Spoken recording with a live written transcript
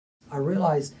I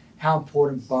realized how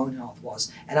important bone health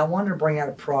was. And I wanted to bring out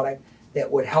a product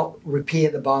that would help repair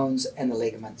the bones and the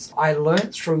ligaments. I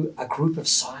learned through a group of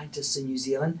scientists in New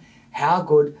Zealand how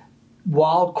good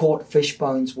wild caught fish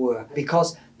bones were,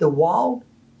 because the wild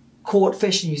caught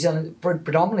fish in New Zealand,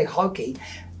 predominantly hoki,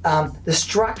 the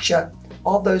structure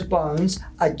of those bones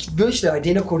are virtually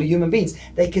identical to human beings.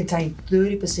 They contain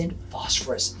 30%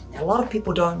 phosphorus. Now, a lot of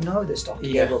people don't know this, Dr.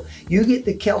 Gabriel. You get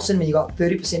the calcium and you got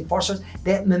 30% phosphorus,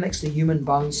 that mimics the human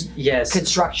bones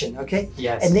construction, okay?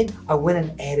 Yes. And then I went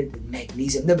and added the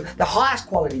magnesium, the highest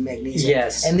quality magnesium.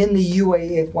 Yes. And then the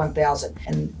UAF 1000.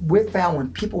 And we've found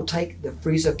when people take the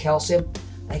Frezzor calcium,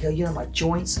 they go, you know, my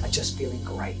joints are just feeling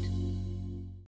great.